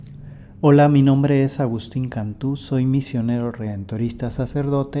Hola, mi nombre es Agustín Cantú, soy misionero redentorista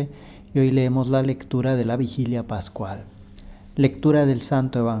sacerdote y hoy leemos la lectura de la Vigilia Pascual. Lectura del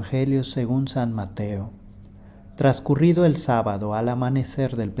Santo Evangelio según San Mateo. Transcurrido el sábado al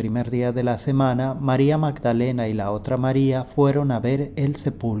amanecer del primer día de la semana, María Magdalena y la otra María fueron a ver el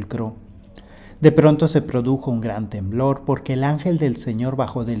sepulcro. De pronto se produjo un gran temblor porque el ángel del Señor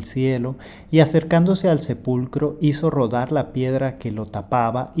bajó del cielo y acercándose al sepulcro hizo rodar la piedra que lo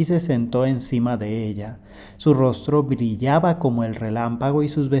tapaba y se sentó encima de ella. Su rostro brillaba como el relámpago y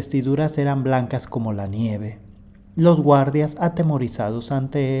sus vestiduras eran blancas como la nieve. Los guardias, atemorizados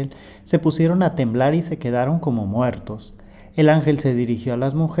ante él, se pusieron a temblar y se quedaron como muertos. El ángel se dirigió a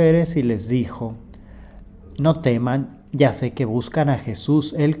las mujeres y les dijo: «No teman, ya sé que buscan a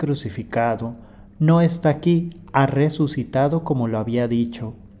Jesús, el crucificado. No está aquí, ha resucitado como lo había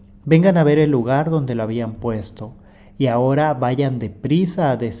dicho. Vengan a ver el lugar donde lo habían puesto. Y ahora vayan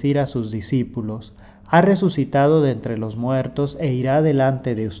deprisa a decir a sus discípulos: ha resucitado de entre los muertos e irá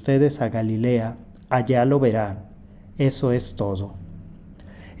delante de ustedes a Galilea. Allá lo verán». Eso es todo.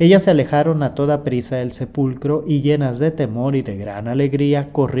 Ellas se alejaron a toda prisa del sepulcro y llenas de temor y de gran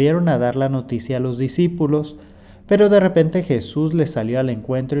alegría corrieron a dar la noticia a los discípulos, pero de repente Jesús les salió al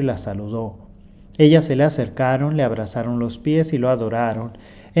encuentro y las saludó. Ellas se le acercaron, le abrazaron los pies y lo adoraron.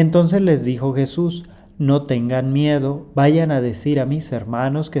 Entonces les dijo Jesús: «No tengan miedo, vayan a decir a mis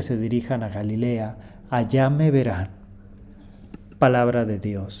hermanos que se dirijan a Galilea, allá me verán». Palabra de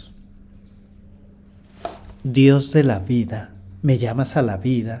Dios. Dios de la vida, me llamas a la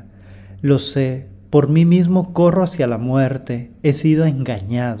vida. Lo sé, por mí mismo corro hacia la muerte, he sido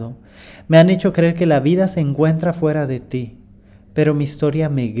engañado. Me han hecho creer que la vida se encuentra fuera de ti. Pero mi historia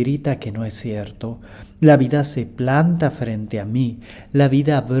me grita que no es cierto. La vida se planta frente a mí. La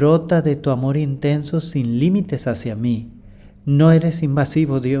vida brota de tu amor intenso sin límites hacia mí. No eres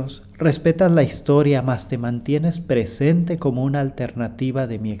invasivo, Dios. Respetas la historia, mas te mantienes presente como una alternativa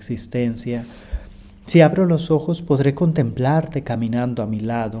de mi existencia. Si abro los ojos podré contemplarte caminando a mi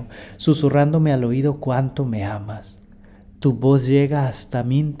lado, susurrándome al oído cuánto me amas. Tu voz llega hasta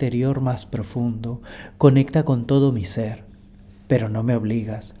mi interior más profundo, conecta con todo mi ser. Pero no me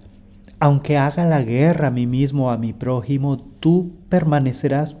obligas. Aunque haga la guerra a mí mismo o a mi prójimo, tú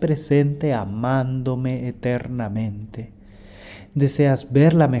permanecerás presente amándome eternamente. Deseas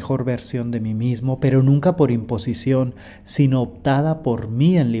ver la mejor versión de mí mismo, pero nunca por imposición, sino optada por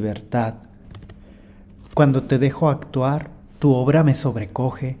mí en libertad. Cuando te dejo actuar, tu obra me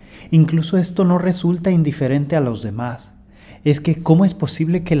sobrecoge. Incluso esto no resulta indiferente a los demás. Es que ¿cómo es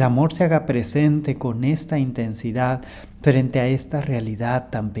posible que el amor se haga presente con esta intensidad frente a esta realidad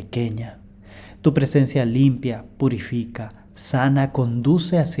tan pequeña? Tu presencia limpia, purifica, sana,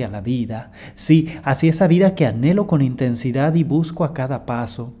 conduce hacia la vida. Sí, hacia esa vida que anhelo con intensidad y busco a cada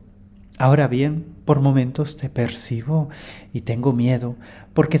paso. Ahora bien, por momentos te percibo y tengo miedo,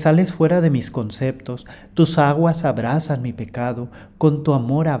 porque sales fuera de mis conceptos. Tus aguas abrazan mi pecado, con tu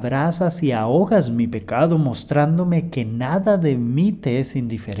amor abrazas y ahogas mi pecado, mostrándome que nada de mí te es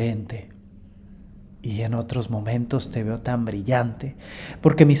indiferente. Y en otros momentos te veo tan brillante,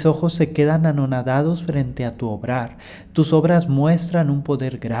 porque mis ojos se quedan anonadados frente a tu obrar. Tus obras muestran un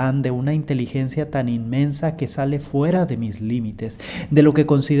poder grande, una inteligencia tan inmensa que sale fuera de mis límites, de lo que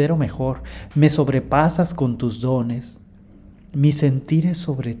considero mejor. Me sobrepasas con tus dones. Mis sentires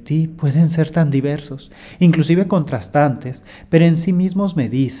sobre ti pueden ser tan diversos, inclusive contrastantes, pero en sí mismos me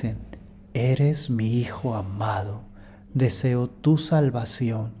dicen: eres mi Hijo amado, deseo tu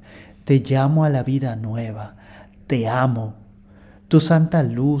salvación. Te llamo a la vida nueva, te amo. Tu santa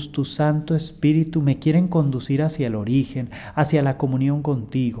luz, tu santo espíritu me quieren conducir hacia el origen, hacia la comunión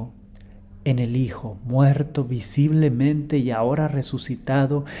contigo. En el Hijo, muerto visiblemente y ahora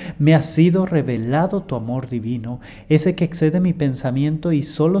resucitado, me ha sido revelado tu amor divino, ese que excede mi pensamiento y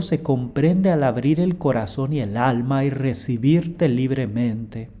solo se comprende al abrir el corazón y el alma y recibirte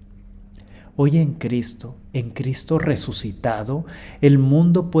libremente. Hoy en Cristo resucitado, el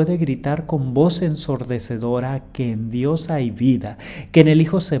mundo puede gritar con voz ensordecedora que en Dios hay vida, que en el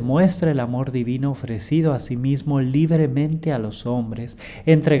Hijo se muestra el amor divino ofrecido a sí mismo libremente a los hombres,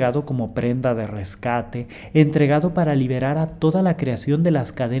 entregado como prenda de rescate, entregado para liberar a toda la creación de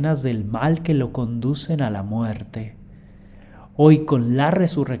las cadenas del mal que lo conducen a la muerte. Hoy, con la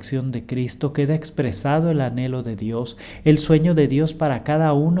resurrección de Cristo, queda expresado el anhelo de Dios, el sueño de Dios para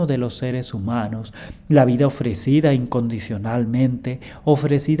cada uno de los seres humanos, la vida ofrecida incondicionalmente,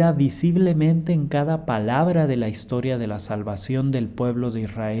 ofrecida visiblemente en cada palabra de la historia de la salvación del pueblo de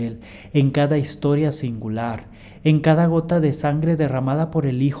Israel, en cada historia singular, En cada gota de sangre derramada por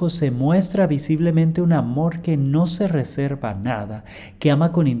el Hijo se muestra visiblemente un amor que no se reserva nada, que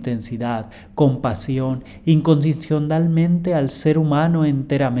ama con intensidad, con pasión, incondicionalmente al ser humano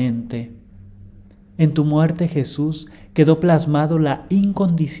enteramente. En tu muerte, Jesús, quedó plasmado la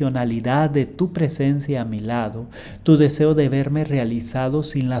incondicionalidad de tu presencia a mi lado, tu deseo de verme realizado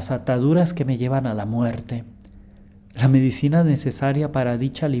sin las ataduras que me llevan a la muerte. La medicina necesaria para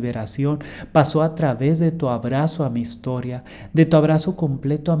dicha liberación pasó a través de tu abrazo a mi historia, de tu abrazo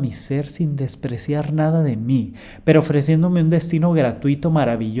completo a mi ser sin despreciar nada de mí, pero ofreciéndome un destino gratuito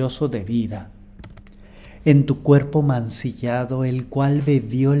maravilloso de vida. En tu cuerpo mancillado, el cual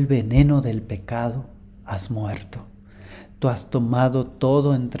bebió el veneno del pecado, has muerto. Tú has tomado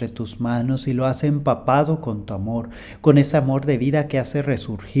todo entre tus manos y lo has empapado con tu amor, con ese amor de vida que hace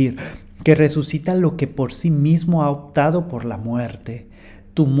resurgir, que resucita lo que por sí mismo ha optado por la muerte.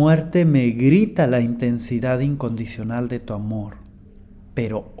 Tu muerte me grita la intensidad incondicional de tu amor.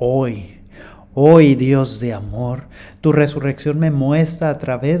 Pero hoy, Dios de amor, tu resurrección me muestra a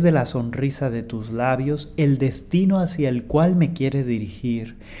través de la sonrisa de tus labios el destino hacia el cual me quieres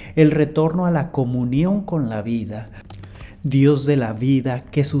dirigir, el retorno a la comunión con la vida. Dios de la vida,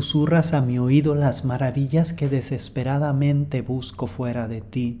 que susurras a mi oído las maravillas que desesperadamente busco fuera de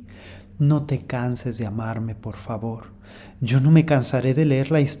ti. No te canses de amarme, por favor. Yo no me cansaré de leer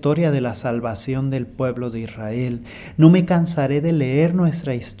la historia de la salvación del pueblo de Israel. No me cansaré de leer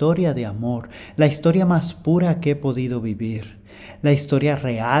nuestra historia de amor, la historia más pura que he podido vivir. La historia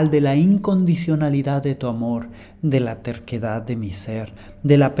real de la incondicionalidad de tu amor, de la terquedad de mi ser,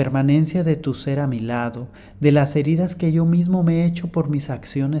 de la permanencia de tu ser a mi lado, de las heridas que yo mismo me he hecho por mis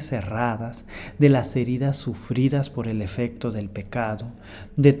acciones erradas, de las heridas sufridas por el efecto del pecado,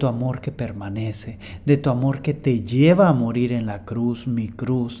 de tu amor que permanece, de tu amor que te lleva a morir en la cruz, mi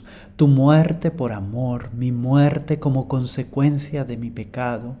cruz, tu muerte por amor, mi muerte como consecuencia de mi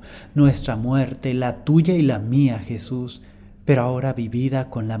pecado, nuestra muerte, la tuya y la mía, Jesús, pero ahora vivida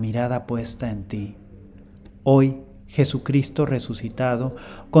con la mirada puesta en ti. Hoy, Jesucristo resucitado,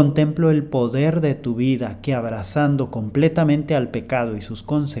 contemplo el poder de tu vida que, abrazando completamente al pecado y sus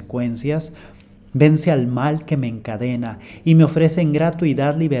consecuencias, vence al mal que me encadena y me ofrece en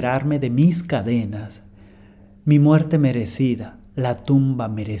gratuidad liberarme de mis cadenas. Mi muerte merecida, la tumba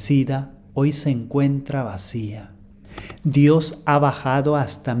merecida, hoy se encuentra vacía. Dios ha bajado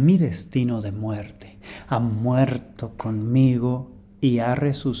hasta mi destino de muerte, ha muerto conmigo y ha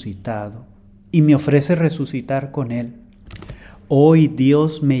resucitado, y me ofrece resucitar con Él. Hoy,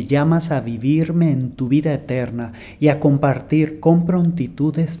 Dios, me llamas a vivirme en tu vida eterna y a compartir con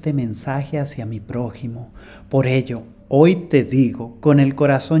prontitud este mensaje hacia mi prójimo. Por ello, hoy te digo, con el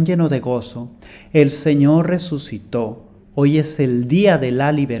corazón lleno de gozo, el Señor resucitó. Hoy es el día de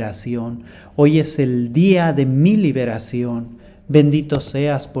la liberación, hoy es el día de mi liberación. Bendito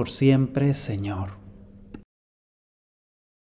seas por siempre, Señor.